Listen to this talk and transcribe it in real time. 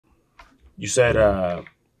you said,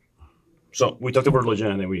 so we talked about religion,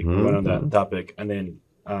 and then we went on that topic, and then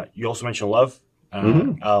you also mentioned love.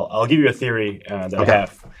 I'll give you a theory that I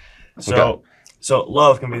have. So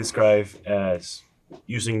love can be described as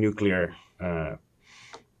using nuclear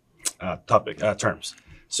terms.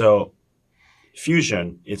 So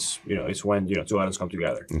fusion, it's when two atoms come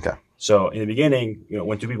together. Okay. So in the beginning,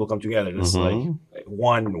 when two people come together, there's like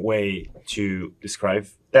one way to describe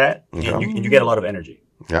that, and you get a lot of energy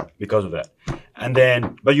because of that. And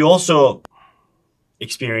then, but you also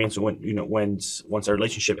experience once a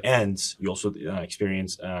relationship ends, you also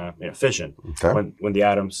experience fission when the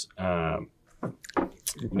atoms come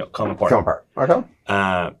apart. Come apart. Okay.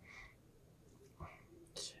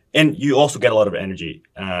 And you also get a lot of energy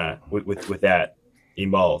with that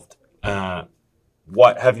involved.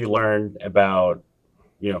 What have you learned about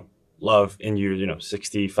love in your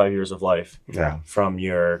 65 years of life? From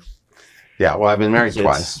your well, I've been married kids.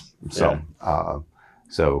 Twice,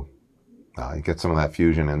 so you get some of that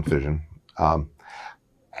fusion and fission,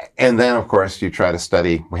 and then of course you try to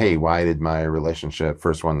study. Hey, why did my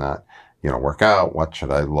first one not work out? What should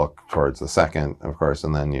I look towards the second? Of course,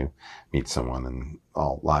 and then you meet someone and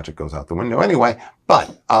all logic goes out the window anyway.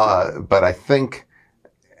 But I think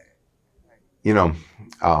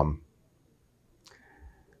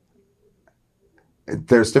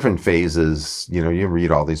there's different phases. You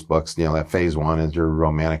read all these books. That phase one is you're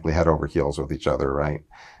romantically head over heels with each other, right?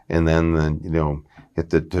 And then get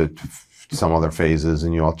to some other phases,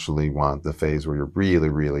 and you actually want the phase where you're really,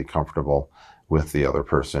 really comfortable with the other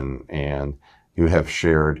person, and you have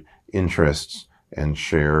shared interests and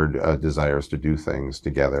shared desires to do things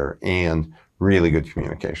together, and really good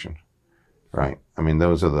communication, right? I mean,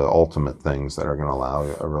 those are the ultimate things that are going to allow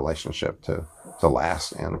a relationship to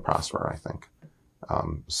last and prosper, I think.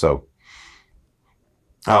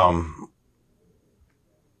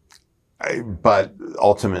 But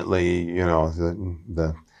ultimately,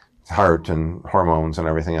 the heart and hormones and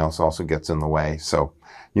everything else also gets in the way. So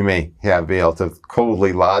you may be able to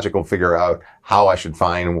coldly logical figure out how I should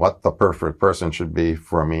find what the perfect person should be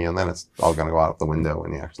for me, and then it's all going to go out the window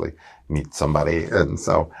when you actually meet somebody. And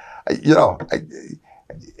so,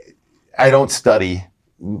 I don't study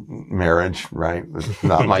marriage, right? It's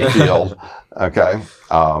not my field. Okay.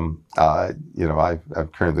 I'm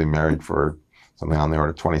currently married for something on the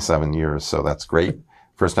order of 27 years, so that's great.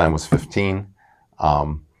 First time was 15.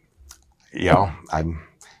 I'm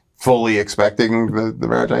fully expecting the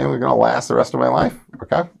marriage I am going to last the rest of my life.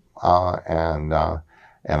 Okay. And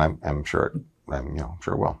I'm sure it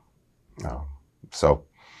will. So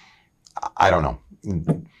I don't know.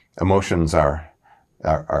 Emotions are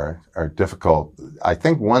difficult. I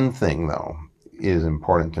think one thing though is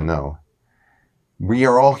important to know. We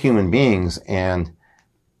are all human beings, and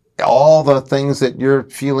all the things that you're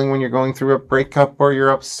feeling when you're going through a breakup or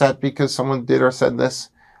you're upset because someone did or said this,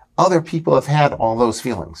 other people have had all those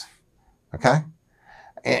feelings. Okay?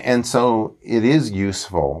 And so it is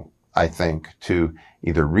useful, I think, to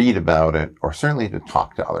either read about it or certainly to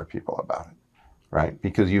talk to other people about it, right?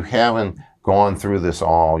 Because you haven't gone through this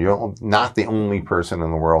all. You're not the only person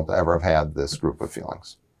in the world to ever have had this group of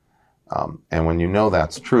feelings. And when you know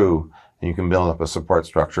that's true, and you can build up a support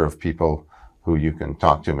structure of people who you can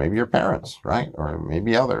talk to, maybe your parents, right? Or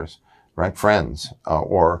maybe others, right? Friends,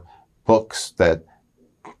 or books that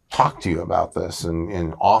talk to you about this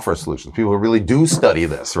and offer solutions. People who really do study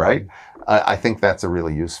this, right? I think that's a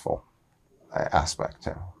really useful aspect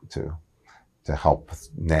to help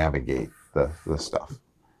navigate the stuff,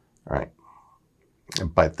 right?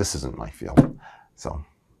 But this isn't my field, so.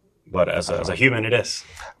 But as a human, it is.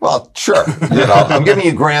 Well, sure. I'm giving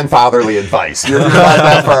you grandfatherly advice. You're not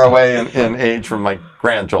that far away in age from my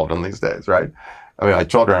grandchildren these days, right? I mean, my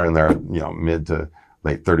children are in their mid to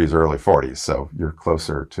late 30s, early 40s, so you're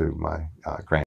closer to my grand.